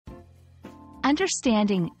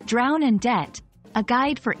Understanding Drown in Debt, a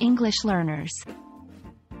guide for English learners.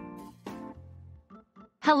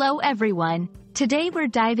 Hello everyone. Today we're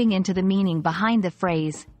diving into the meaning behind the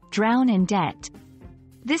phrase, drown in debt.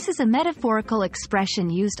 This is a metaphorical expression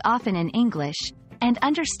used often in English, and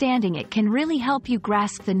understanding it can really help you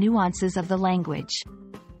grasp the nuances of the language.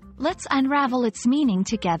 Let's unravel its meaning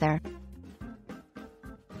together.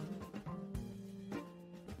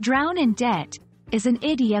 Drown in debt is an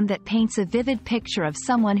idiom that paints a vivid picture of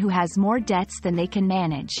someone who has more debts than they can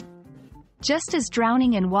manage. Just as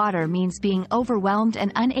drowning in water means being overwhelmed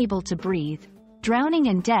and unable to breathe, drowning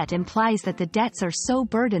in debt implies that the debts are so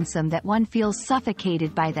burdensome that one feels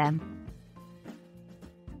suffocated by them.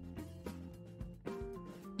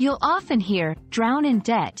 You'll often hear drown in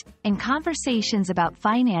debt in conversations about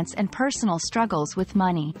finance and personal struggles with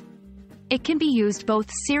money. It can be used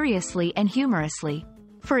both seriously and humorously.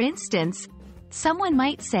 For instance, someone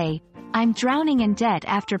might say, "I'm drowning in debt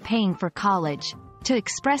after paying for college," to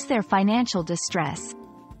express their financial distress.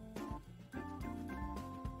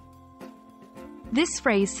 This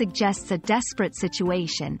phrase suggests a desperate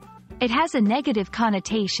situation. It has a negative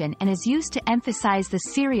connotation and is used to emphasize the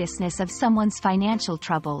seriousness of someone's financial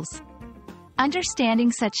troubles.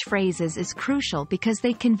 Understanding such phrases is crucial because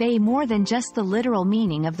they convey more than just the literal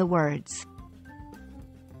meaning of the words.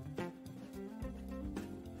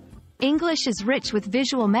 English is rich with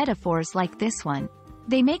visual metaphors like this one.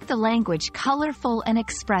 They make the language colorful and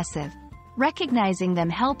expressive. Recognizing them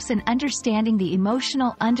helps in understanding the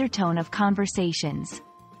emotional undertone of conversations.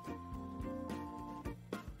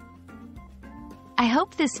 I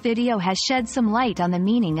hope this video has shed some light on the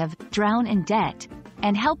meaning of drown in debt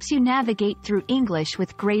and helps you navigate through English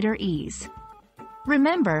with greater ease.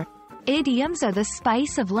 Remember, idioms are the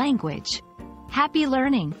spice of language. Happy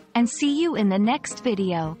learning, and see you in the next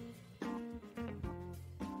video.